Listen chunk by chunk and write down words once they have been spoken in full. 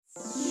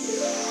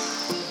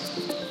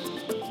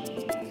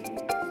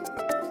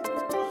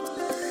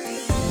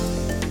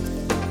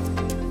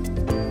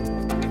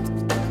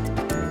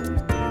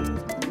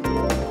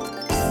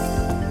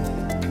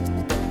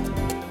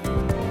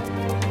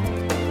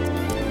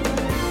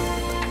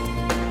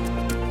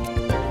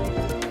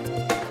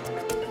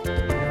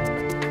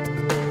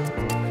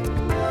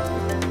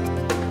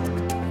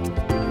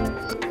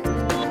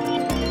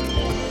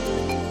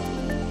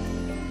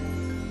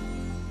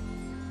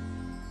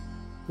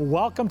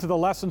Welcome to the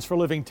Lessons for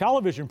Living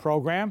television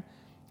program.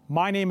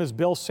 My name is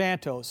Bill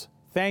Santos.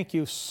 Thank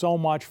you so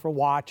much for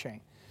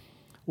watching.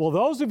 Well,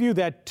 those of you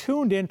that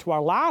tuned into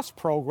our last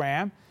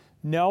program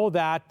know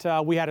that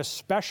we had a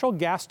special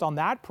guest on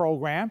that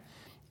program,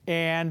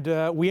 and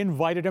we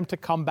invited him to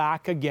come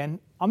back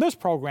again on this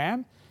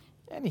program,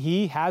 and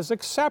he has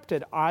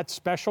accepted. Our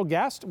special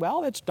guest,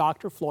 well, it's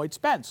Dr. Floyd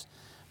Spence.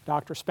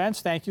 Dr. Spence,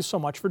 thank you so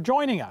much for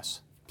joining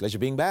us. Pleasure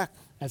being back.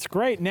 That's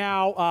great.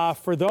 Now,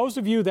 for those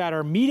of you that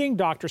are meeting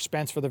Dr.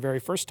 Spence for the very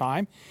first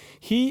time,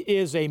 he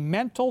is a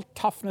mental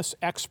toughness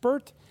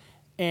expert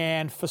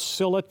and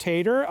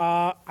facilitator.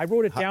 I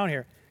wrote it down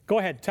here. Go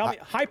ahead. Tell me.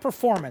 High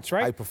performance,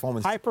 right?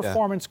 High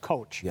performance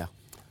coach. Yeah.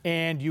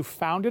 And you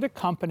founded a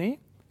company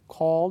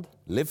called?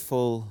 Live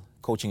Full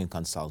Coaching and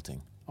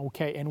Consulting.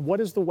 Okay. And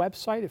what is the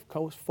website if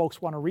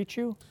folks want to reach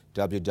you?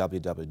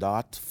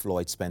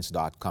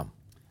 www.floydspence.com.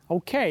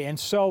 Okay, and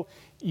so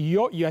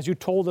you, as you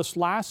told us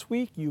last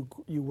week, you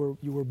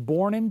were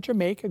born in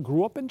Jamaica,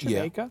 grew up in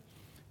Jamaica,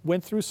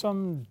 went through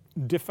some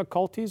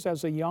difficulties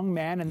as a young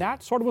man, and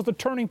that sort of was the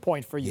turning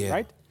point for you,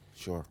 right?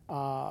 Sure.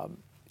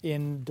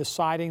 In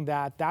deciding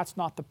that that's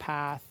not the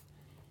path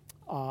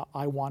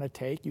I want to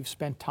take. You've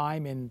spent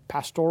time in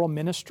pastoral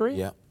ministry.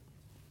 Yeah.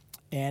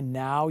 And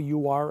now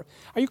are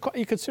you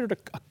considered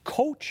a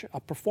coach, a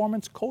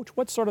performance coach?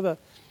 What's sort of the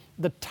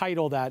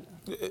title that?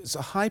 It's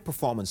a high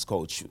performance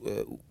coach,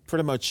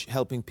 pretty much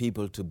helping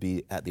people to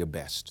be at their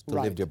best, to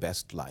live their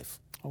best life.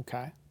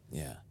 Okay.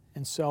 Yeah.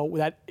 And so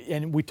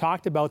and we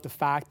talked about the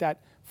fact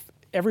that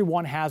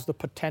everyone has the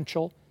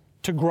potential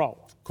to grow.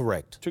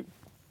 Correct.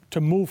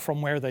 To move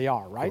from where they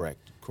are, right?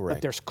 Correct.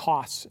 But there's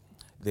costs.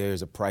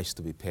 There's a price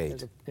to be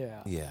paid.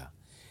 Yeah.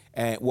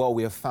 And what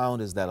we have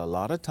found is that a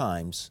lot of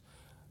times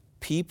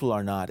people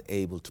are not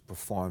able to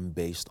perform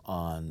based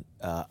on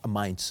a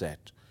mindset,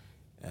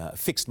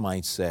 fixed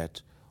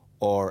mindset,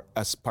 or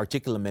a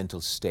particular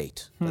mental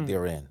state that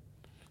they're in.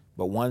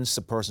 But once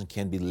a person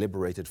can be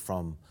liberated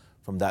from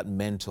that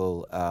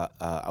mental,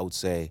 I would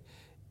say,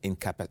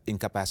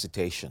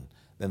 incapacitation,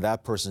 then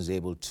that person is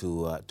able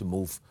to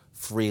move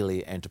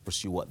freely and to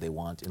pursue what they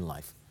want in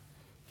life.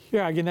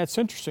 Yeah, again, that's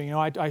interesting. You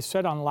know, I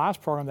said on the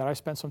last program that I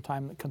spent some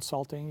time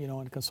consulting,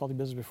 in the consulting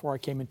business before I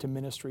came into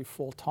ministry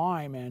full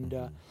time,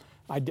 and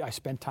I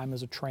spent time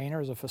as a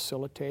trainer, as a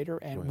facilitator,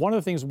 and one of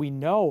the things we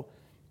know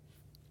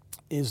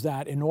is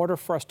that in order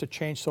for us to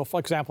change, so for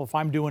example, if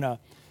I'm doing a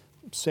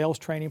sales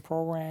training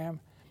program,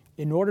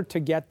 in order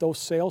to get those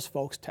sales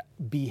folks to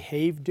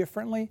behave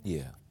differently,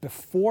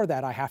 before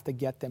that I have to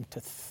get them to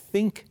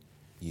think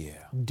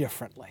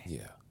differently.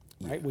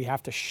 Right? We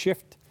have to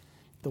shift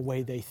the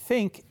way they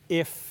think.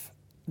 If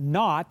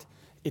not,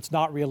 it's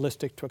not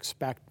realistic to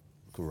expect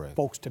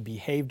folks to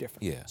behave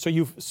differently. So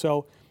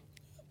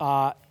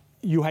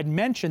you had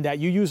mentioned that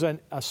you use a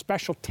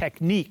special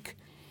technique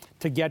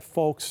to get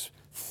folks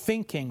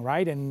thinking,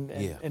 right?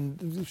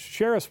 And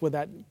share us with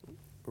that.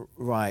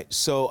 Right.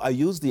 So I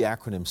use the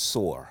acronym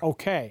SOAR.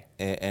 Okay.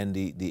 And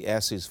the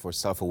S is for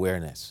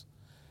self-awareness.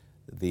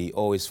 The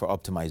O is for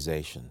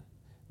optimization.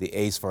 The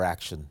A is for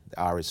action. The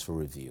R is for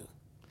review.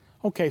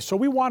 Okay, so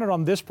we wanted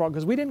on this program,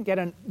 because we didn't get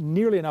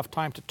nearly enough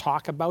time to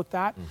talk about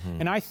that,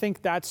 and I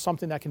think that's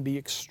something that can be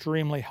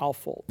extremely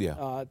helpful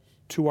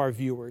to our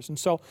viewers. And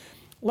so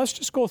let's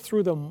just go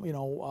through them,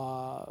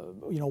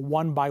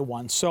 one by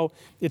one. So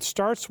it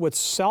starts with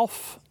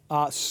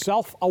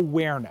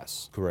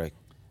self-awareness. Correct.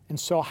 And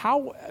so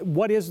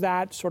what is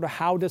that? Sort of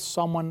how does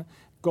someone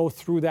go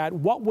through that?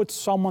 What would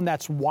someone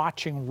that's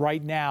watching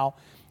right now,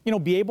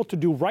 be able to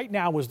do right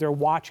now as they're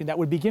watching that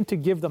would begin to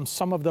give them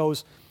some of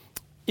those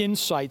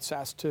insights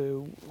as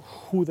to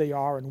who they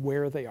are and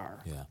where they are?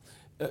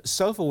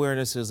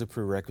 Self-awareness is a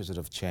prerequisite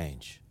of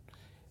change.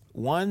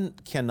 One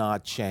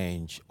cannot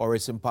change, or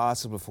it's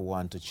impossible for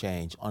one to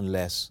change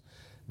unless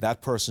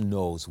that person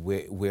knows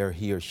where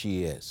he or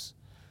she is.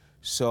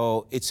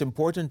 So it's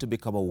important to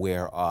become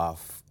aware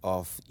of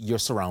your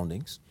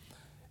surroundings.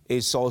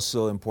 It's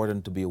also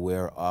important to be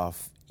aware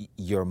of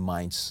your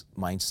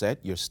mindset,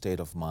 your state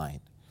of mind.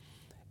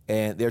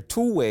 And there are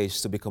two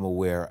ways to become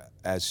aware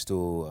as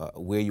to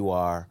where you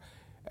are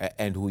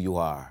and who you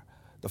are.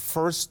 The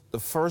first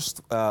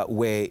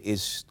way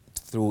is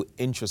through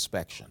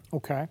introspection.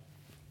 Okay.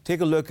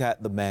 Take a look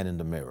at the man in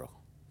the mirror.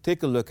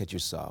 Take a look at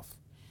yourself.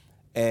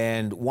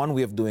 And one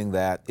way of doing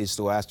that is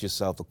to ask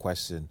yourself the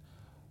question,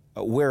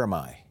 where am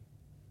I?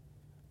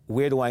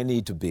 Where do I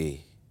need to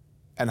be?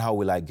 And how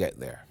will I get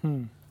there?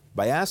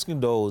 By asking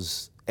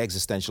those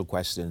existential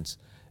questions,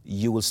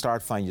 you will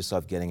start finding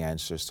yourself getting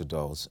answers to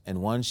those.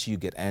 And once you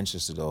get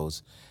answers to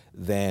those,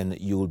 then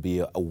you will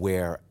be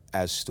aware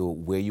as to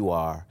where you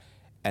are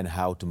and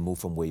how to move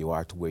from where you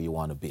are to where you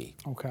want to be.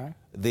 Okay.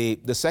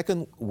 The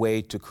second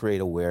way to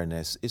create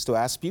awareness is to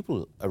ask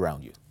people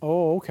around you.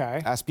 Oh,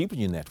 okay. Ask people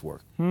in your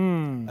network.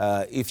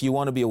 If you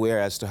want to be aware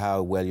as to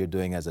how well you're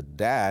doing as a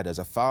dad, as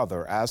a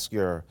father, ask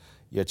your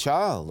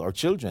child or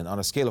children on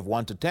a scale of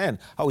 1 to 10,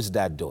 how is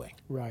dad doing?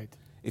 Right.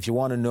 If you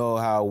want to know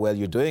how well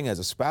you're doing as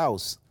a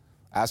spouse,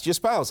 ask your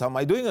spouse, how am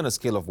I doing on a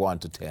scale of 1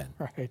 to 10?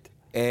 Right.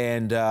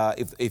 And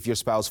if your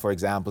spouse, for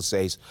example,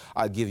 says,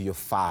 I'll give you a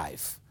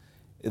 5,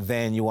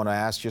 then you want to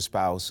ask your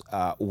spouse,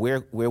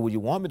 where would you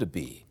want me to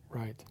be?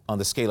 Right. On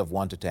the scale of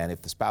 1 to 10.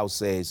 If the spouse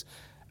says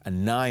a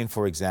 9,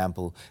 for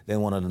example,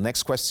 then one of the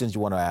next questions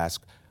you want to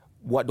ask,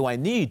 what do I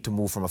need to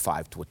move from a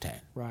 5 to a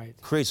 10? Right.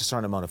 Creates a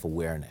certain amount of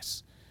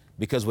awareness.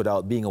 Because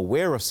without being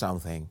aware of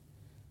something,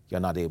 you're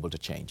not able to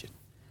change it.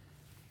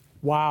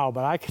 Wow,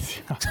 but I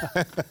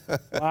can,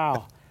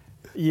 wow.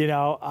 You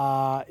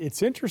know,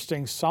 it's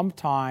interesting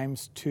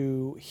sometimes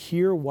to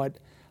hear what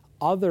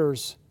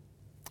others'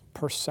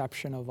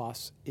 perception of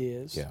us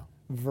is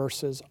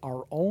versus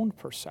our own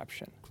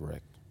perception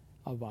Correct.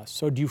 of us.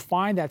 So do you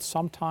find that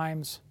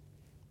sometimes,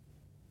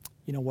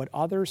 you know, what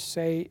others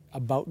say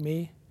about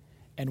me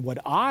and what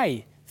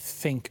I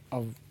think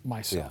of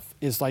myself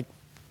is like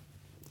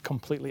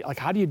completely, like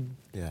how do you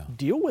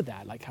deal with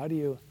that? Like how do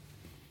you?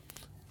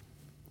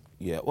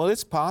 Yeah, well,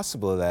 it's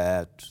possible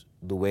that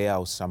the way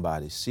how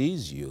somebody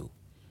sees you,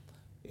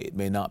 it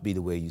may not be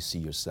the way you see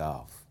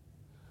yourself.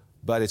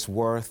 But it's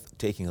worth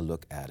taking a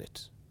look at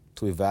it,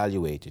 to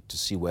evaluate it, to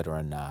see whether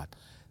or not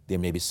there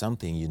may be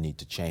something you need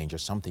to change or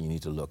something you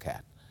need to look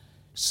at.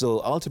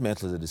 So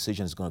ultimately, the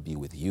decision is going to be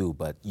with you,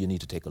 but you need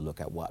to take a look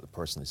at what the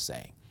person is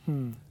saying.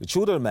 The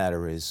truth of the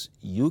matter is,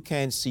 you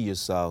can't see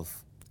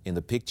yourself in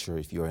the picture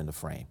if you're in the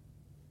frame.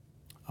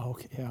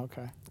 Okay, yeah,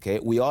 okay. Okay,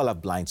 we all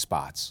have blind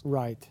spots.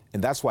 Right.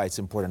 And that's why it's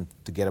important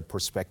to get a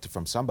perspective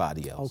from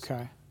somebody else.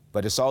 Okay.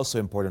 But it's also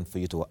important for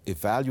you to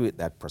evaluate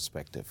that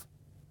perspective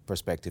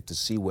to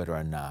see whether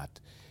or not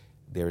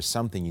there is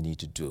something you need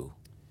to do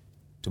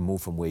to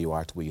move from where you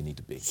are to where you need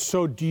to be.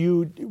 So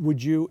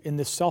would you, in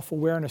the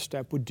self-awareness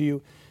step, do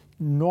you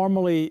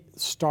normally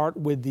start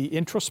with the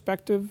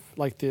introspective,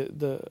 like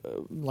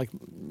like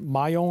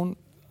my own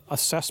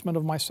assessment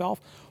of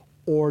myself,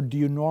 or do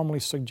you normally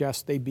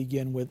suggest they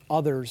begin with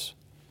others'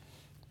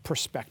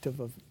 perspective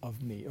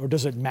of me, or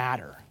does it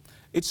matter?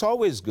 It's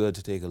always good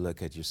to take a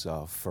look at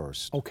yourself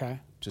first. Okay.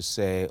 To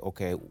say,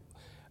 okay,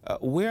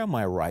 where am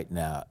I right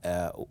now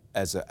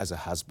as a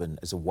husband,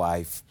 as a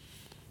wife,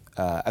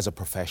 as a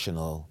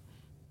professional,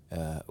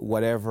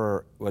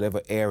 whatever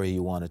area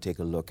you want to take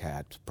a look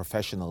at,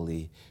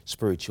 professionally,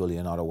 spiritually,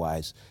 and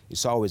otherwise,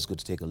 it's always good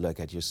to take a look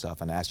at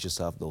yourself and ask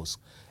yourself those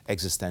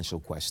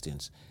existential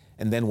questions.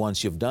 And then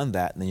once you've done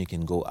that, then you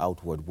can go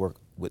outward, work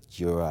with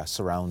your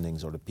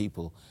surroundings or the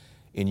people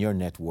in your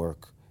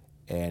network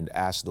and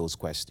ask those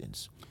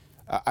questions.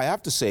 I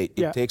have to say,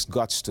 it takes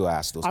guts to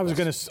ask those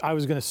questions. I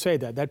was gonna say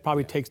that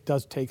probably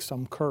does take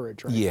some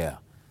courage, right? Yeah.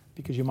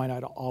 Because you might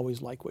not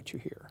always like what you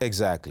hear.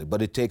 Exactly,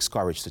 but it takes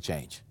courage to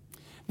change.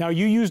 Now,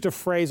 you used a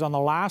phrase on the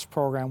last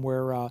program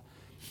where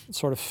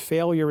sort of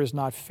failure is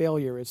not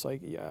failure. It's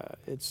like,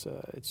 it's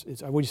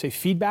what do you say,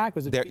 feedback?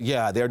 Was it?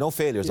 There are no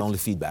failures, only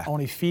feedback.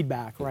 Only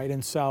feedback, right?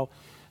 And so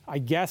I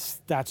guess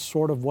that's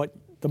sort of what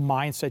the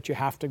mindset you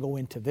have to go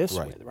into this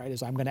with, right?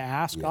 Is I'm going to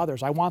ask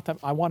others. I want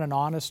an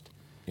honest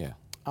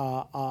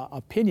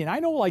opinion. I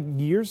know, like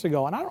years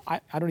ago, and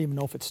I don't even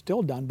know if it's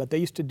still done, but they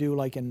used to do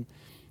like in,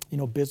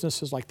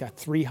 businesses like that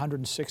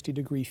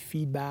 360-degree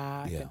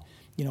feedback. And,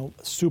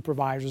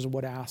 supervisors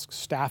would ask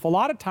staff. A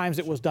lot of times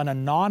it was done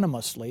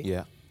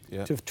anonymously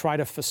to try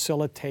to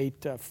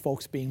facilitate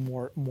folks being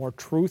more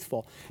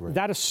truthful. Right. Is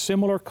that a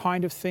similar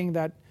kind of thing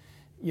that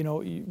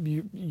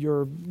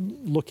you're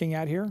looking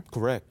at here?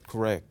 Correct.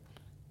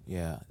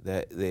 Yeah,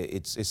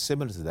 it's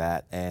similar to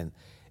that. And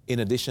in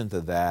addition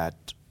to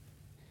that,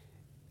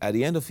 at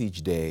the end of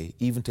each day,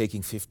 even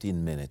taking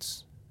 15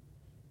 minutes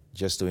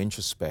just to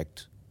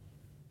introspect,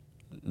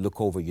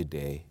 look over your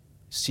day,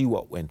 see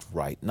what went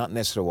right, not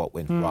necessarily what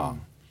went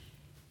wrong.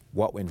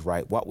 What went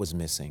right, what was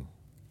missing,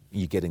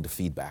 you're getting the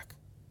feedback.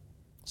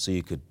 So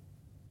you could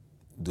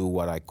do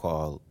what I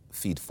call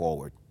feed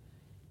forward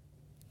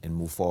and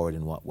move forward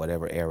in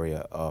whatever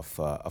area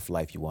of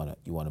life you want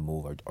to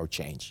move or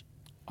change.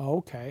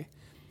 Okay.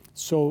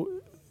 So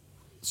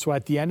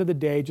at the end of the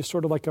day, just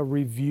sort of like a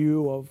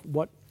review of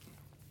what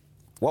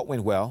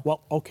went well.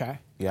 Well, okay.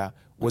 Yeah.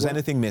 Was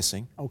anything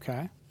missing?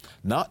 Okay.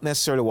 Not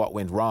necessarily what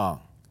went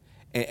wrong.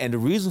 And the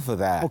reason for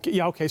that... Okay,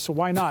 yeah, okay, so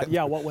why not?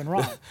 Yeah, what went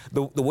wrong?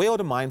 The way how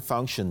the mind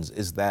functions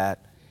is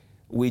that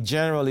we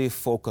generally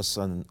focus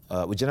on...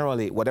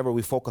 whatever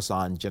we focus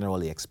on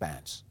generally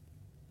expands.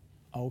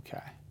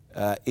 Okay.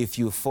 If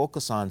you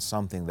focus on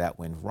something that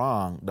went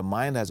wrong, the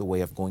mind has a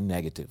way of going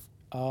negative.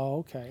 Oh,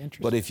 okay,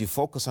 interesting. But if you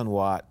focus on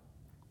what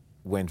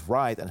went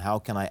right and how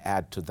can I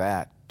add to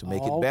that to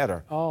make it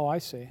better... Oh, I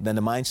see. Then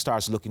the mind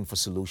starts looking for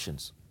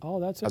solutions.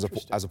 Oh, that's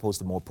interesting. As opposed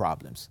to more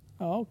problems.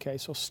 Oh, okay,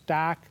 so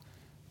stack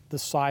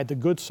the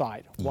good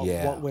side,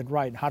 what went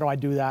right, and how do I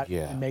do that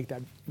and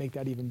make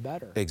that even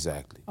better?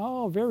 Exactly.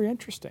 Oh, very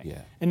interesting.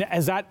 Yeah. And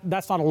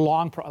that's not a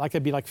long, like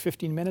it'd be like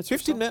 15 minutes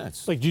 15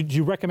 minutes. Like, do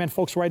you recommend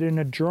folks write it in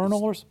a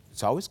journal or?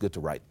 It's always good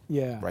to write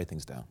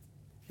things down.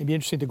 It'd be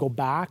interesting to go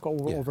back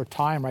over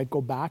time, right?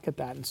 Go back at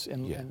that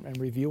and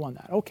review on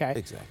that. Okay.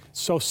 Exactly.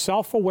 So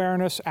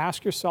self-awareness,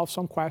 ask yourself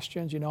some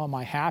questions, am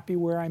I happy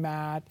where I'm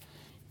at?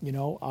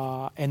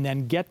 And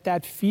then get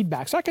that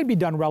feedback. So that can be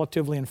done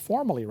relatively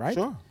informally, right?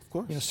 Sure.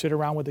 course. You know, sit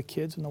around with the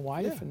kids and the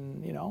wife, Yeah.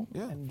 and you know,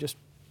 Yeah.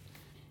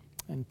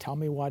 and tell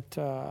me what.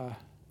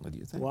 What do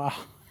you think? Wow.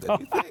 What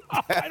do you think?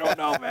 I don't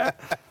know, man.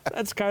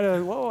 That's kind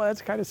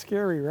of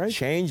scary, right?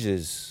 Change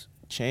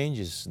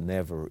is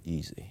never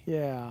easy.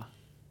 Yeah.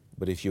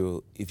 But if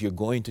you're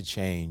going to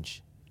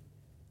change,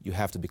 you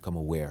have to become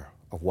aware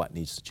of what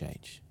needs to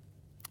change.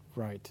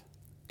 Right.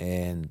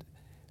 And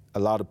a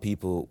lot of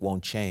people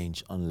won't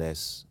change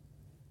unless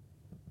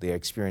they're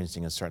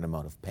experiencing a certain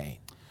amount of pain.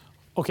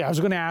 Okay, I was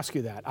going to ask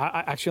you that.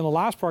 I actually, in the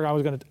last program, I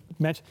was going to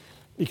mention,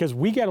 because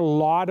we get a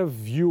lot of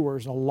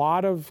viewers and a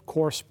lot of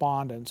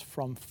correspondence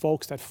from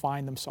folks that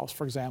find themselves,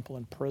 for example,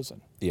 in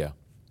prison. Yeah.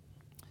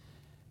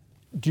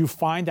 Do you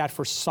find that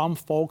for some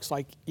folks,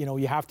 like, you know,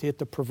 you have to hit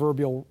the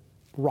proverbial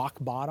rock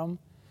bottom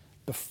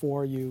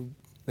before you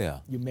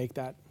make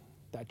that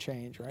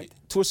change, right?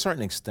 To a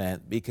certain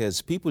extent,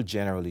 because people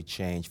generally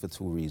change for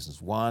two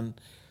reasons. One,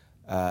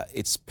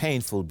 it's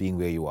painful being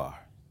where you are.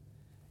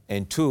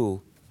 And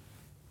two,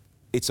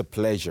 it's a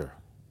pleasure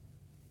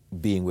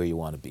being where you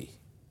want to be.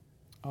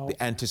 Okay.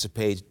 The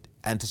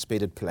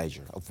anticipated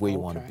pleasure of where you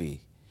want to Okay.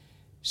 be.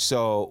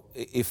 So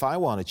if I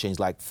want to change,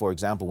 like, for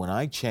example, when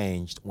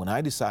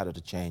I decided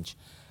to change,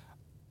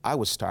 I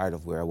was tired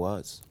of where I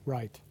was.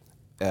 Right.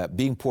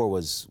 Being poor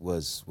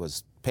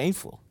was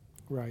painful.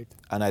 Right.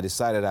 And I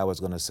decided I was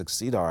going to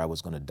succeed or I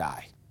was going to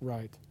die.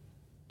 Right.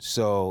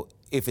 So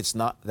if it's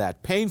not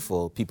that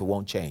painful, people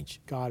won't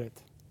change. Got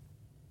it.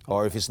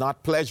 Or if it's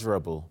not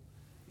pleasurable,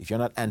 if you're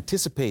not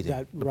anticipating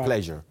the right.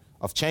 pleasure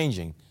of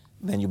changing,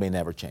 then you may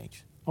never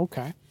change.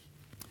 Okay.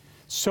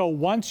 So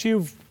once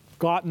you've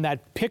gotten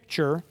that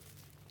picture,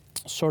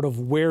 sort of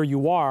where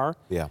you are,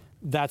 Yeah.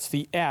 that's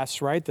the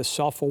S, right? The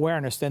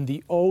self-awareness. Then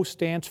the O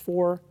stands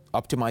for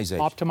Optimization.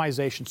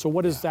 optimization. So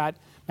what is that?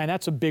 Man,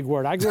 that's a big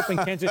word. I grew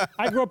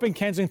up in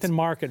Kensington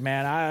Market,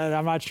 man.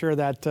 I'm not sure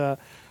that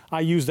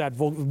I use that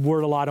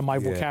word a lot in my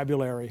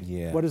vocabulary.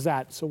 Yeah. What is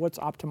that? So what's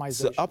optimization?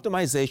 So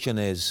optimization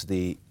is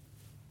the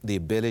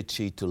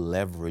ability to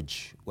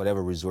leverage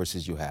whatever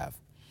resources you have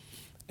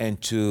and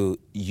to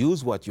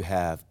use what you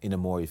have in a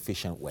more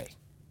efficient way.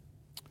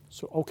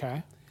 So,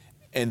 okay.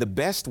 And the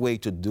best way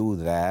to do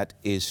that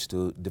is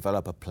to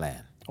develop a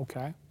plan.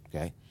 Okay.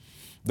 Okay?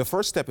 The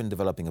first step in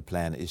developing a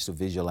plan is to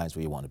visualize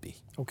where you want to be.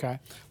 Okay.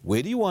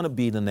 Where do you want to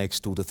be in the next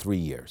 2 to 3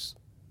 years?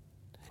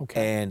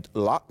 Okay. And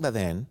lock that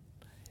in,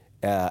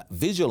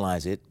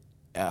 visualize it,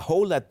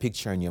 hold that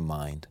picture in your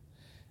mind,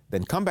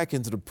 then come back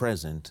into the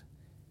present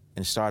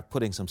and start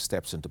putting some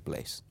steps into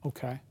place.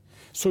 Okay.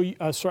 So,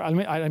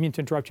 sorry, I didn't mean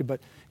to interrupt you,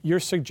 but you're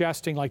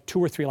suggesting like 2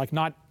 or 3, like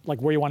not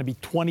like where you want to be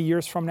 20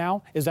 years from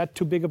now? Is that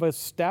too big of a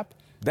step?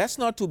 That's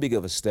not too big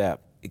of a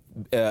step.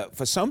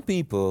 For some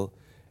people,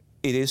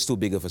 it is too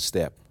big of a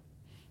step.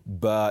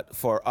 But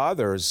for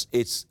others,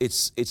 it's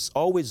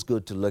always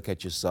good to look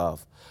at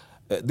yourself.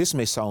 This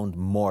may sound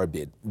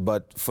morbid,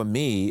 but for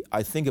me,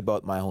 I think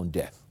about my own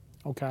death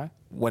Okay.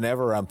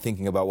 whenever I'm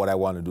thinking about what I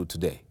want to do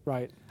today.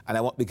 Right.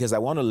 And because I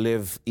want to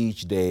live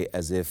each day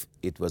as if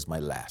it was my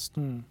last.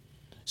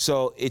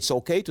 So it's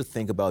okay to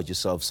think about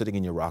yourself sitting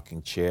in your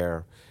rocking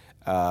chair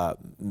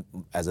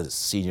as a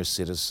senior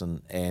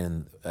citizen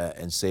and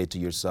say to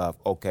yourself,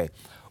 okay,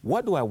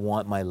 what do I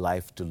want my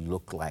life to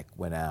look like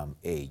when I'm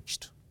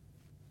aged?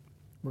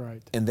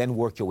 Right. And then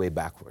work your way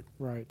backward.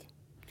 Right.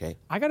 Okay?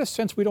 I got a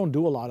sense we don't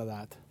do a lot of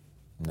that.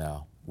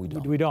 No, we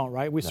don't. We don't,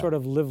 right? We sort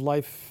of live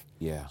life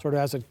Yeah. sort of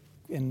as it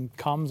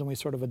comes, and we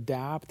sort of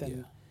adapt, and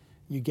Yeah.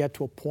 you get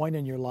to a point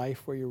in your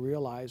life where you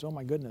realize, oh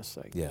my goodness,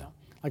 like, Yeah. you know,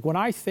 like when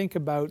I think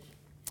about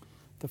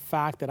the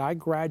fact that I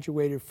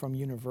graduated from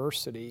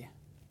university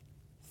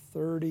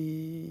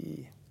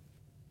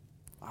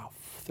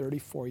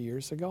 34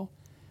 years ago,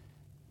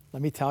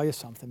 let me tell you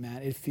something,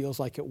 man. It feels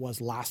like it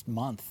was last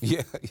month.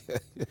 Yeah.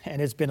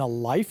 And it's been a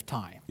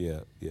lifetime. Yeah.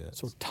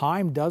 So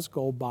time does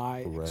go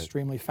by Right.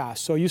 extremely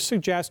fast. So you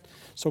suggest,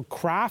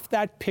 craft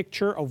that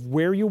picture of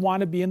where you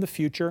want to be in the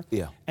future,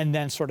 Yeah. and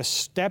then sort of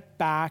step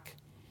back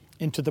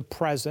into the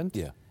present.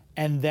 Yeah.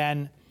 And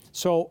then,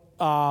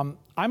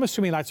 I'm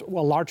assuming that's a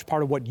large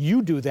part of what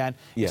you do then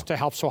is Yeah. to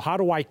help. So how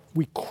do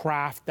we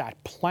craft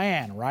that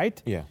plan,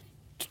 right? Yeah.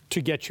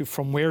 To get you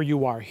from where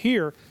you are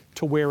here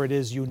to where it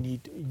is you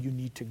need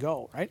to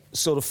go, right?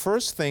 So the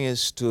first thing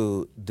is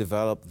to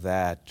develop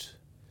that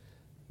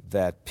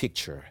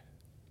picture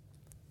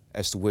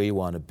as to where you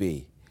want to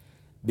be.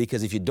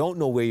 Because if you don't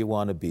know where you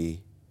want to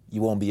be,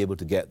 you won't be able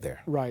to get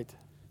there. Right.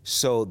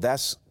 So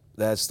that's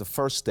the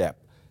first step.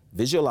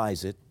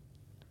 Visualize it,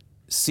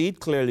 see it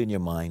clearly in your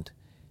mind,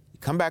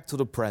 come back to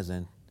the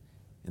present,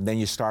 and then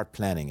you start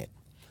planning it.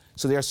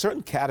 So there are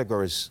certain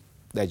categories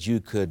that you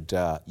could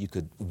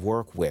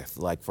work with.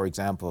 Like, for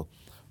example,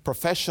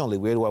 professionally,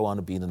 where do I want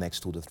to be in the next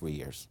 2 to 3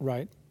 years?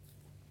 Right.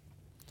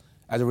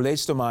 As it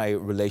relates to my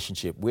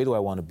relationship, where do I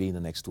want to be in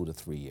the next 2 to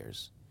 3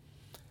 years?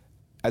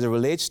 As it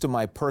relates to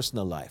my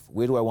personal life,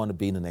 where do I want to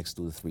be in the next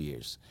 2 to 3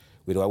 years?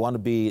 Where do I want to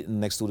be in the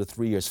next 2 to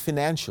 3 years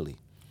financially?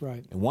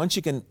 Right. And once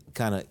you can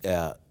kind of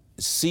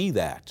see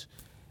that,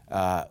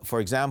 for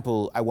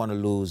example, I want to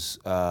lose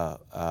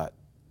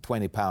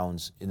 20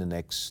 pounds in the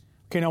next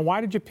Okay, now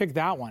why did you pick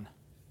that one?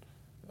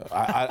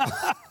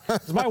 I,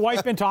 Has my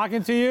wife been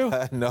talking to you?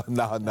 no.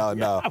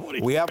 what do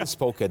you We haven't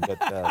spoken,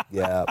 but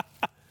yeah.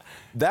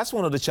 That's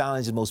one of the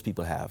challenges most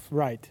people have.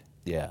 Right.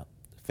 Yeah.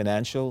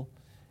 Financial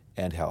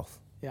and health.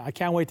 Yeah, I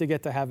can't wait to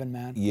get to heaven,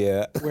 man.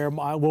 Yeah. Where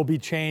we'll be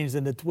changed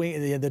in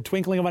the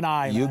twinkling of an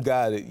eye. You man.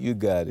 got it. You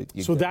got it.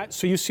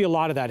 So you see a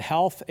lot of that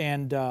health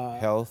and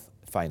Health,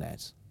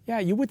 finance. yeah,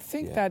 you would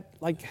think Yeah. that,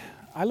 like,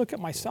 I look at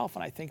myself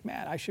and I think,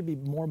 man, I should be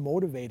more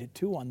motivated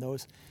too on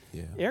those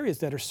areas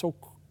that are so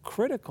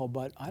critical,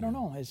 but I don't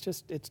know.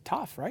 It's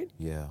tough, right?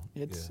 Yeah.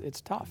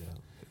 It's tough.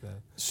 Yeah.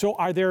 So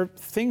are there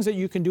things that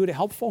you can do to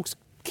help folks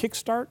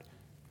kickstart?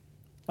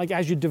 Like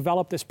as you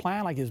develop this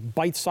plan, like is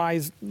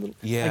bite-sized,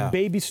 like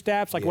baby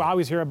steps? Like, well, I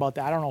always hear about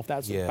that. I don't know if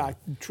that's in fact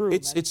true.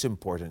 It's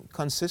important.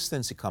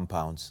 Consistency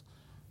compounds.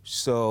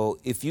 So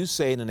if you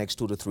say in the next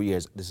 2 to 3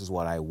 years, this is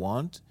what I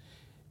want,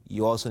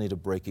 you also need to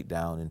break it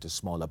down into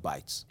smaller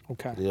bites.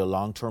 Okay. There are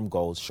long-term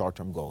goals,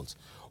 short-term goals.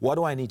 What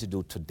do I need to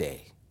do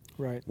today?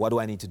 Right. What do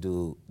I need to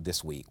do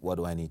this week? What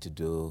do I need to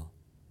do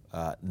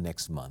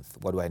next month?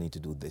 What do I need to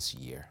do this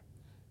year?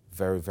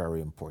 Very,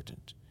 very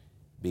important.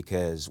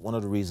 Because one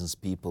of the reasons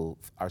people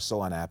are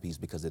so unhappy is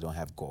because they don't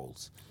have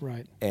goals.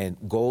 Right. And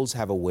goals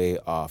have a way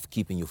of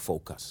keeping you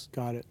focused.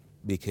 Got it.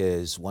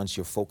 Because once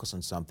you're focused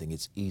on something,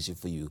 it's easier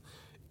for you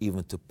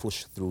even to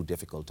push through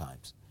difficult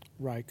times.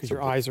 Right, because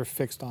your eyes are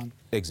fixed on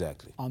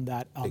Exactly.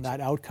 that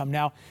outcome.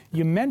 Now,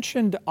 you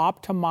mentioned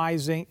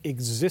optimizing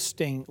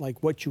existing,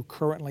 like what you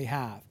currently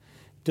have.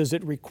 Does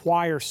it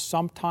require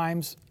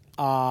sometimes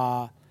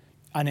an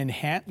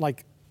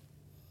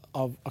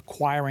of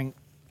acquiring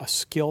a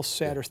skill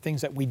set or things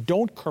that we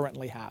don't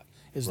currently have?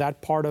 Is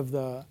that part of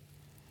the?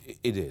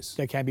 It is.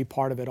 That can be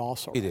part of it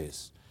also. It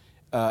is.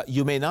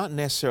 You may not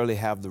necessarily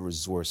have the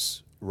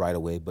resource right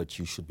away, but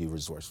you should be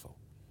resourceful.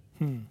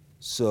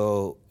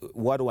 So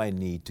what do I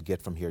need to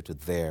get from here to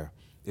there?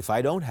 If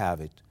I don't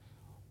have it,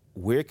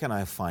 where can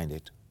I find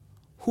it?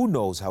 Who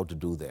knows how to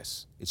do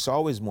this? It's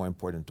always more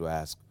important to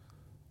ask,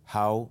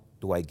 how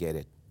do I get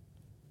it?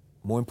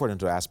 More important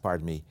to ask,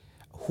 pardon me,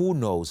 who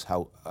knows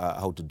how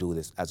to do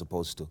this as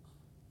opposed to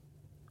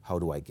how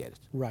do I get it?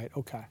 Right,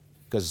 okay.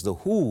 Because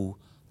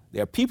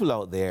there are people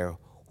out there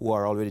who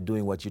are already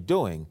doing what you're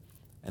doing,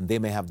 and they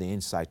may have the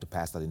insight to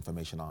pass that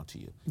information on to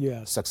you.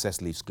 Yes. Success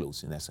leaves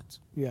clues, in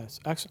essence. Yes,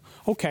 excellent.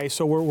 Okay,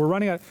 so we're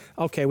running out.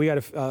 Okay, we got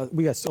a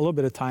little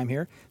bit of time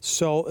here.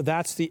 So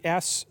that's the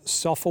S,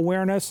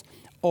 self-awareness.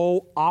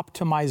 O,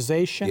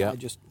 optimization. Yeah. I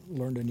just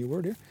learned a new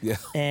word here. Yeah.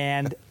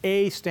 And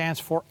A stands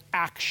for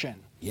action.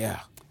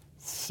 Yeah.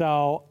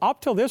 So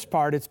up till this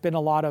part, it's been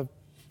a lot of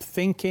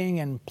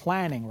thinking and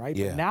planning, right?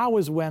 Yeah. But now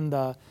is when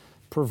the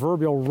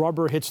proverbial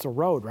rubber hits the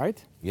road,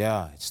 right?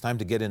 Yeah, it's time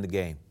to get in the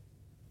game.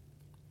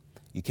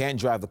 You can't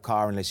drive the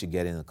car unless you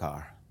get in the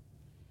car.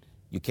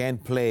 You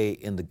can't play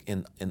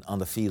on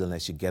the field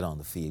unless you get on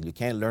the field. You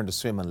can't learn to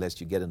swim unless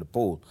you get in the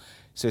pool.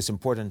 So it's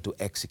important to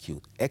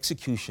execute.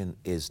 Execution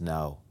is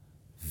now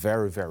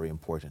very, very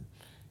important.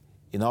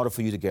 In order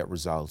for you to get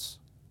results,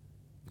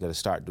 you've got to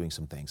start doing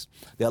some things.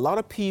 There are a lot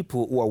of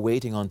people who are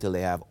waiting until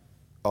they have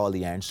all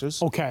the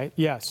answers. Okay,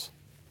 yes.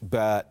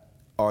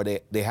 Or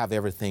they have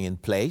everything in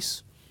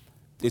place.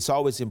 It's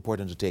always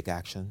important to take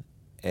action,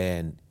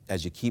 and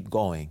as you keep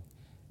going,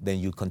 then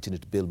you continue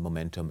to build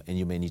momentum, and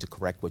you may need to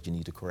correct what you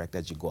need to correct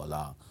as you go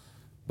along.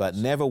 But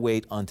never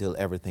wait until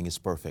everything is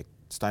perfect.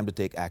 It's time to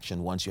take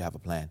action. Once you have a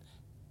plan,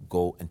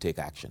 go and take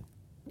action.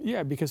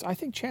 Yeah, because I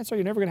think chances are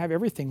you're never going to have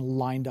everything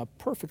lined up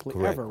perfectly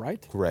ever,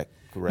 right? Correct.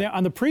 Now,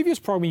 on the previous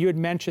program, you had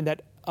mentioned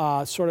that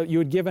you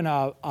had given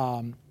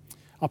a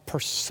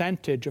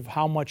percentage of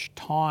how much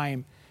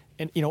time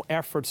and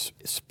efforts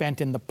spent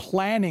in the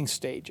planning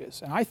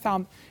stages, and I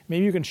found,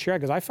 maybe you can share,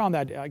 because I found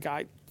that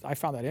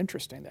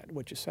interesting, that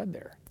what you said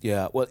there.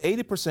 Yeah, well,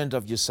 80%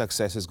 of your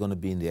success is going to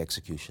be in the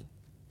execution.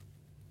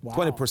 Wow.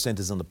 20%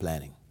 is in the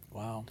planning.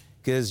 Wow.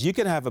 Because you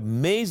can have an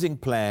amazing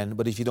plan,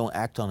 but if you don't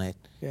act on it,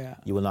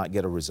 you will not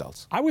get a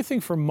result. I would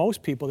think for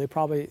most people, they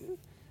probably,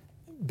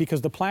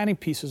 because the planning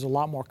piece is a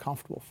lot more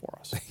comfortable for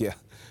us. Yeah.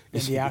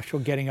 Than the actual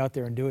getting out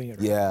there and doing it.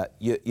 Right?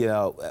 Yeah, you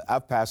know,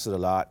 I've passed it a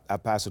lot.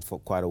 I've passed it for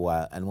quite a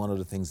while, and one of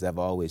the things that I've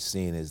always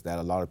seen is that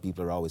a lot of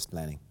people are always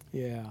planning.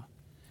 Yeah.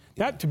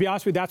 That, to be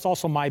honest with you, that's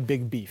also my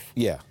big beef.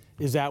 Yeah.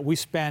 Is that we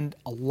spend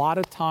a lot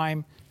of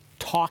time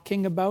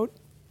talking about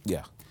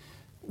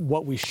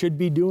what we should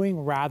be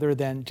doing rather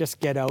than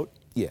just get out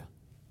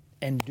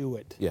and do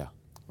it. Yeah.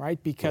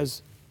 Right?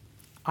 Because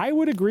I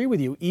would agree with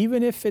you,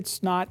 even if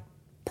it's not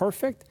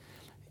perfect,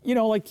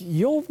 like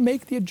you'll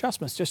make the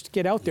adjustments just to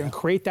get out there and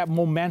create that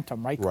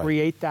momentum, right?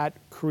 Create that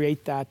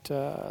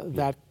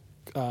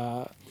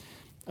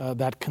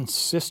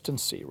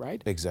consistency,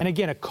 right? Exactly. And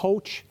again, a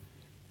coach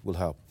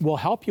will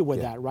help you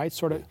with that, right?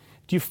 Sort of.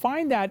 Do you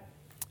find that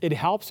it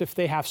helps if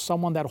they have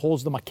someone that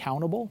holds them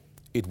accountable?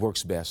 It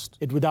works best.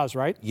 It does,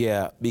 right?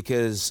 Yeah,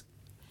 because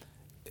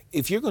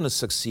if you're going to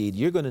succeed,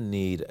 you're going to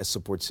need a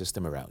support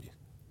system around you.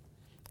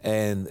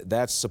 And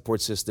that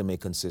support system may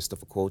consist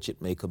of a coach.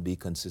 It may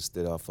consist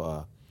of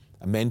a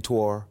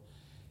mentor.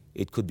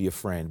 It could be a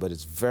friend, but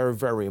it's very,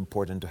 very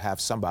important to have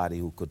somebody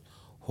who could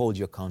hold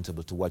you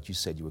accountable to what you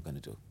said you were going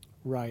to do.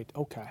 Right,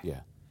 okay.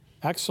 Yeah.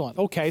 Excellent.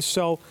 Okay,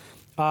 so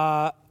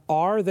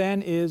R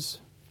then is?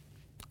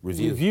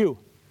 Review.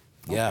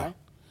 Yeah. Okay.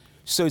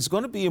 So it's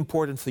going to be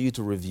important for you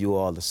to review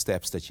all the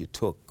steps that you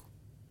took.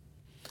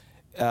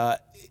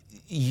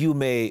 You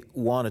may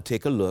want to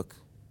take a look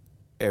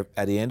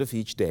at the end of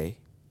each day,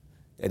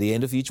 at the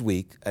end of each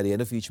week, at the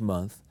end of each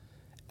month,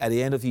 at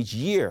the end of each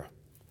year.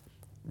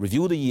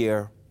 Review the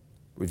year,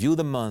 review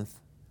the month,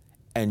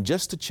 and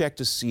just to check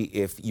to see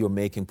if you're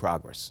making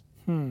progress.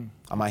 Am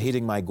I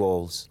hitting my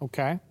goals?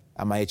 Okay.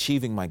 Am I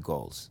achieving my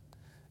goals?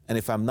 And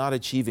if I'm not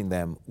achieving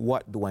them,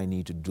 what do I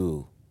need to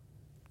do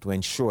to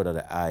ensure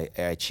that I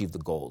achieve the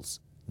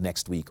goals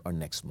next week or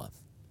next month?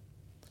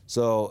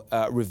 So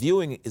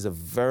reviewing is a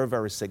very,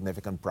 very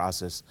significant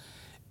process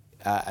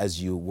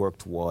as you work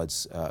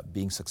towards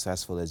being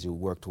successful, as you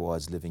work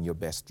towards living your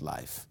best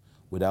life.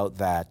 Without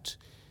that,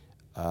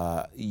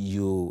 that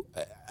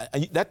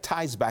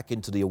ties back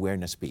into the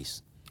awareness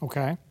piece.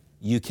 Okay.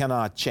 You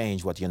cannot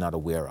change what you're not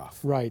aware of.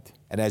 Right.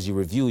 And as you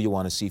review, you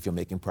want to see if you're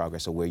making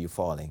progress or where you're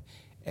falling,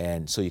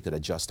 and so you could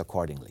adjust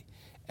accordingly.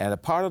 And a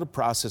part of the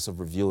process of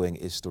reviewing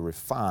is to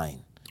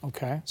refine.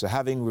 Okay. So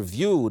having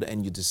reviewed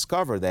and you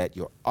discover that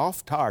you're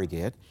off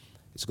target,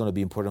 it's going to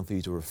be important for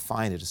you to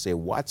refine it, to say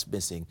what's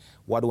missing,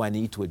 what do I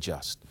need to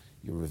adjust?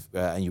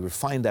 And you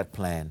refine that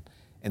plan,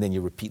 and then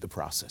you repeat the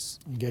process.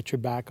 Get you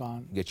back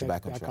on. Get you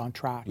back on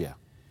track. Yeah.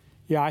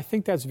 Yeah, I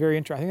think that's very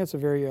interesting. I think that's a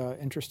very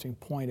interesting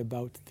point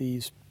about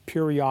these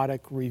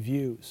periodic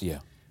reviews. Yeah.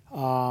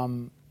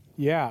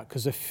 Yeah,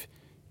 because if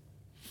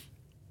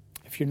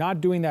you're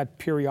not doing that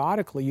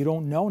periodically, you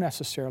don't know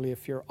necessarily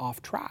if you're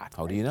off track.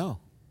 How do you know?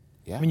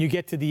 Yeah. When you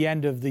get to the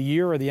end of the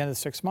year or the end of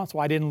the 6 months,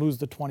 well, I didn't lose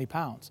the 20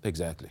 pounds.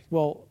 Exactly.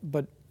 Well,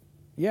 but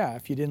yeah,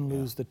 if you didn't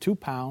lose the 2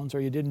 pounds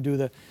or you didn't do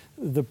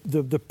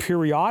the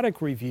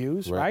periodic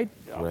reviews, right?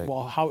 Right.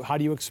 Well, how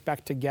do you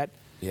expect to get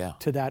Yeah.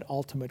 to that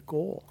ultimate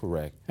goal?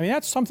 Correct. I mean,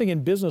 that's something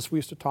in business we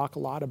used to talk a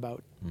lot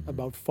about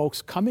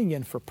folks coming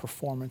in for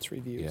performance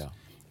reviews. Yeah.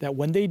 That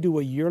when they do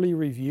a yearly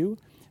review,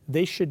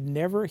 they should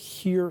never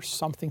hear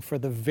something for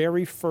the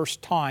very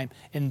first time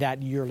in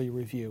that yearly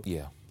review.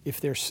 Yeah. If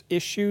there's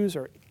issues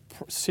or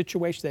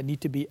situations that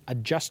need to be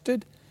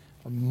adjusted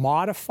or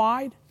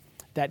modified,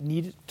 that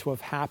needed to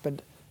have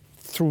happened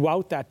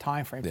throughout that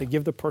time frame to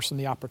give the person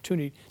the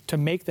opportunity to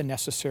make the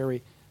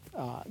necessary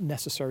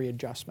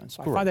adjustments.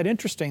 So I find that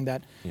interesting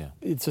that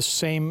it's the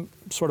same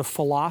sort of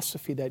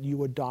philosophy that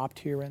you adopt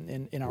here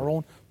in our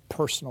own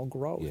personal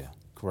growth. Yeah,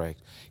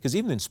 correct. Because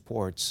even in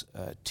sports,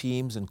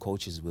 teams and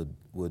coaches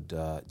would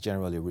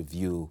generally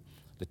review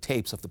the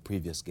tapes of the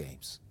previous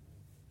games.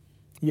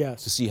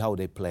 Yes. To see how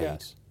they played.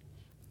 Yes.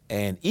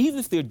 And even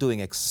if they're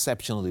doing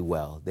exceptionally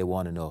well, they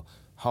want to know,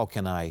 how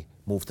can I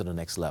move to the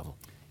next level?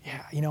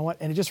 Yeah, you know what?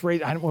 And it just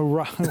raised,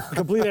 we're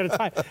completely out of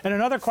time. And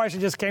another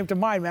question just came to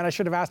mind, man. I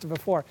should have asked it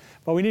before.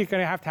 But we're going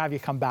to have you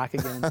come back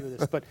again and do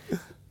this. But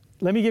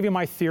let me give you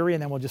my theory,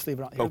 and then we'll just leave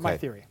it on. Here's my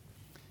theory.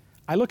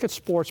 I look at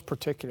sports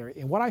particularly,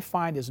 and what I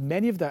find is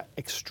many of the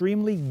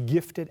extremely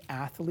gifted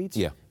athletes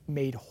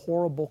made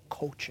horrible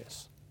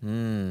coaches.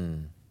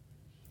 And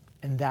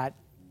that,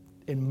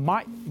 in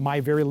my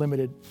very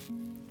limited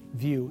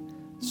view,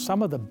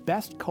 some of the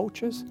best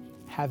coaches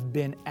have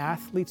been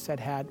athletes that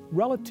had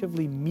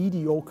relatively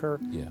mediocre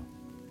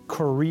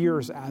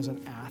careers as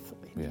an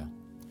athlete. Yeah.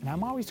 And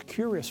I'm always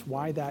curious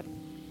why that,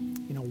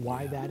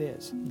 that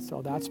is. And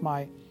so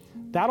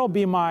that'll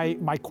be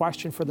my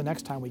question for the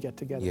next time we get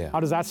together. Yeah. How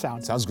does that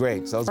sound? Sounds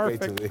great. Sounds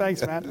Perfect. great to me.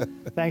 Thanks,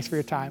 man. Thanks for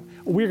your time.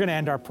 We're going to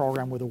end our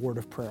program with a word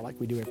of prayer like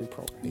we do every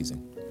program.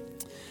 Amazing.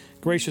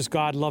 Gracious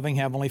God, loving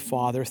Heavenly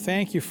Father,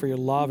 thank you for your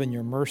love and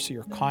your mercy,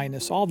 your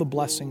kindness, all the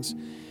blessings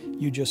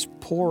you just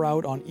pour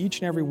out on each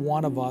and every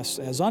one of us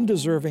as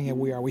undeserving as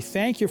we are. We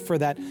thank you for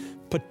that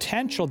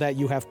potential that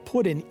you have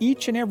put in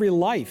each and every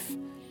life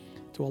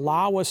to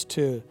allow us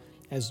to,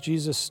 as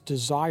Jesus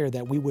desired,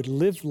 that we would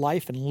live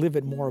life and live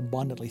it more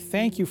abundantly.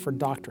 Thank you for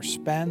Dr.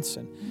 Spence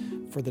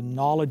and for the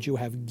knowledge you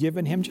have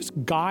given him. Just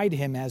guide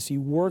him as he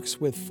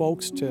works with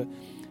folks to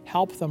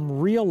help them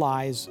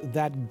realize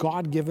that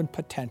God-given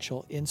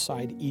potential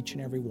inside each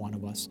and every one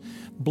of us.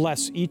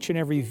 Bless each and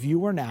every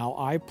viewer now,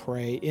 I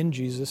pray, in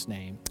Jesus'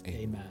 name.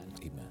 Amen.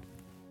 Amen.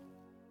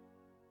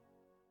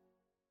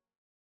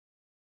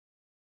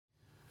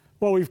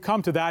 Well, we've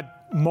come to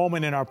that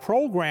moment in our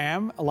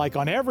program, like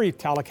on every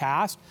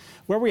telecast,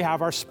 where we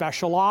have our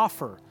special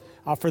offer.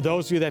 For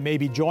those of you that may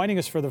be joining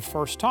us for the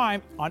first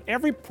time, on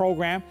every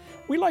program,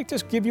 we like to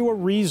give you a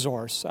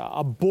resource,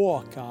 a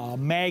book, a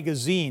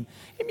magazine.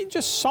 I mean,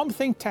 just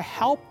something to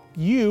help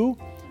you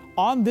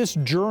on this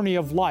journey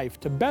of life,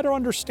 to better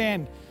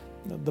understand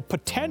the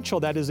potential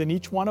that is in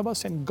each one of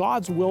us and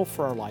God's will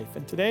for our life.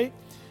 And today,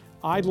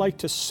 I'd like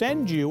to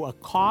send you a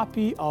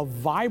copy of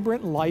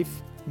Vibrant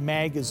Life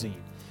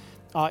magazine.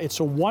 It's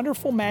a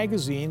wonderful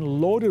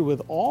magazine loaded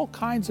with all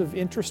kinds of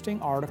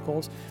interesting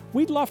articles.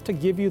 We'd love to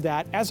give you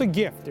that as a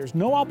gift. There's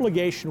no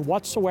obligation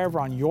whatsoever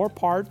on your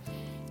part,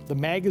 The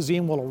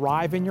magazine will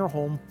arrive in your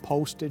home,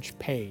 postage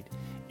paid.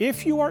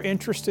 If you are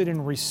interested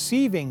in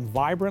receiving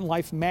Vibrant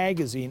Life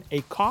magazine,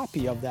 a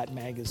copy of that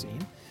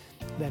magazine,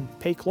 then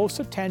pay close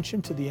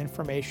attention to the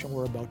information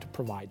we're about to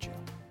provide you.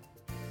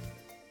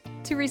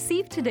 To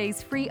receive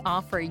today's free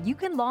offer, you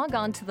can log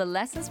on to the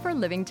Lessons for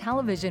Living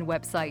television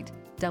website,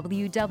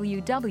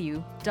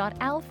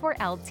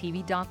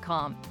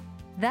 www.l4ltv.com.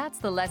 That's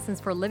the Lessons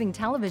for Living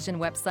television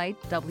website,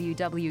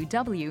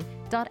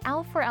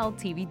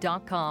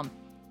 www.l4ltv.com.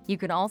 You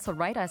can also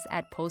write us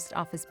at Post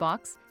Office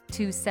Box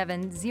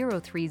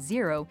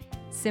 27030,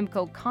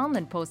 Simcoe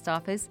Conlin Post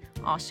Office,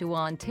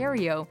 Oshawa,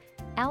 Ontario,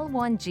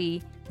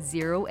 L1G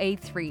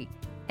 0A3,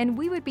 and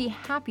we would be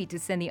happy to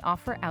send the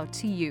offer out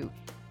to you.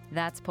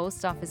 That's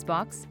Post Office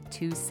Box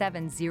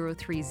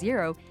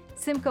 27030,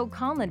 Simcoe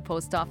Conlin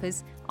Post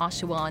Office,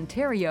 Oshawa,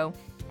 Ontario,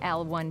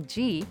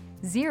 L1G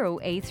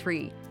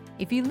 0A3.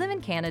 If you live in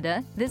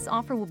Canada, this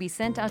offer will be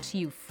sent out to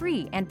you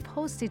free and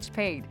postage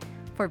paid.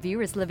 For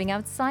viewers living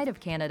outside of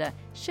Canada,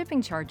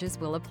 shipping charges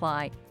will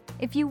apply.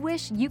 If you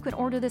wish, you can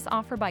order this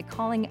offer by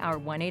calling our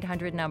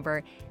 1-800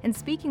 number and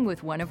speaking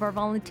with one of our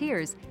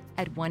volunteers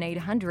at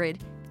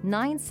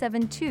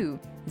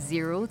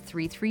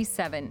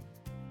 1-800-972-0337.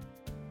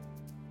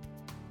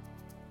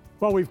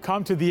 Well, we've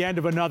come to the end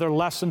of another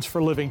Lessons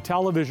for Living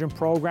television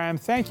program.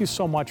 Thank you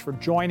so much for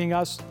joining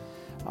us,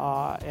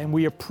 and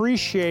we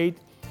appreciate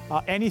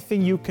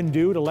anything you can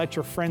do to let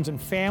your friends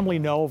and family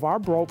know of our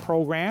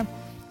program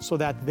so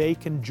that they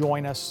can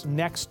join us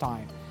next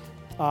time.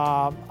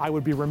 I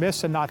would be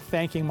remiss in not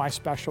thanking my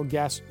special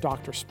guest,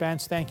 Dr.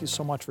 Spence. Thank you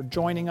so much for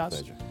joining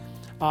us. Pleasure.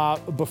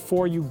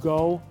 Before you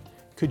go,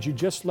 could you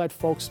just let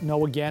folks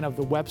know again of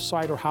the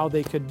website or how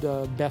they could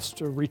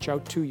best reach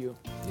out to you?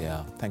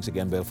 Yeah, thanks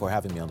again, Bill, for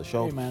having me on the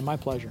show. Hey, man, my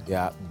pleasure.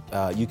 Yeah,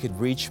 you can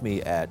reach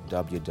me at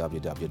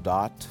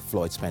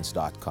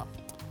www.floydspence.com.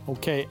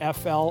 Okay,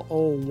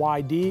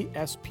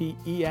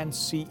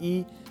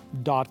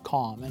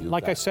 FLOYDSPENCE.com. And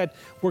like I said,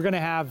 we're going to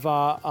have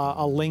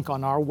a link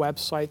on our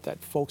website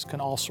that folks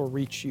can also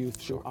reach you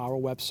through our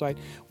website.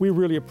 We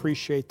really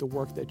appreciate the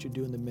work that you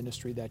do and the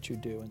ministry that you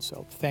do. And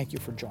so thank you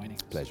for joining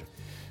us. Pleasure.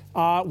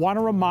 Want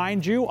to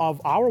remind you of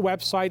our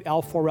website,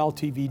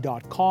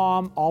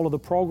 l4ltv.com. All of the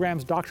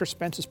programs, Dr.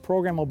 Spence's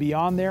program will be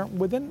on there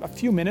within a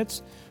few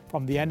minutes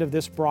from the end of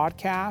this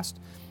broadcast.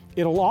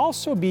 It'll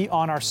also be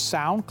on our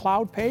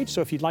SoundCloud page,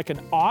 so if you'd like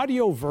an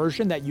audio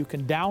version that you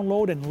can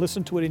download and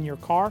listen to it in your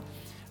car,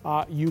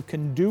 you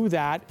can do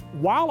that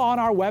while on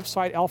our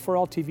website,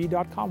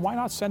 l4ltv.com. Why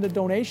not send a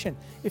donation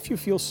if you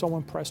feel so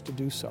impressed to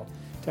do so,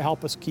 to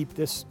help us keep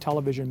this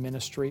television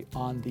ministry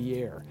on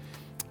the air.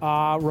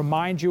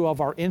 Remind you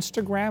of our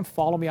Instagram.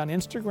 Follow me on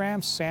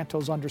Instagram,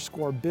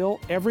 Santos_Bill.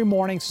 Every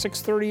morning,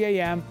 6:30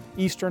 a.m.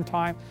 Eastern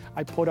Time,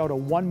 I put out a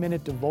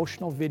 1-minute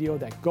devotional video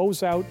that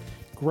goes out.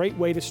 Great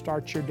way to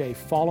start your day.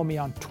 Follow me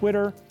on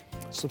Twitter,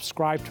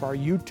 subscribe to our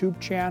YouTube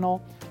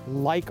channel,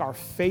 like our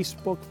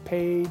Facebook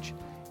page,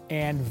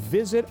 and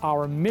visit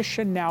our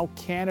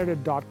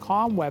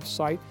missionnowcanada.com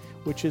website,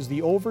 which is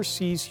the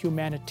overseas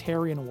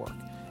humanitarian work.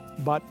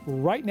 But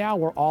right now,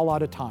 we're all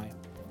out of time.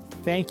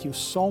 Thank you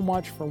so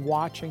much for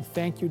watching.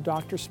 Thank you,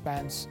 Dr.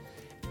 Spence.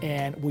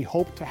 And we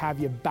hope to have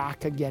you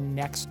back again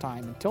next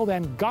time. Until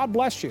then, God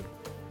bless you.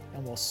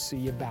 And we'll see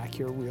you back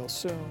here real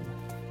soon.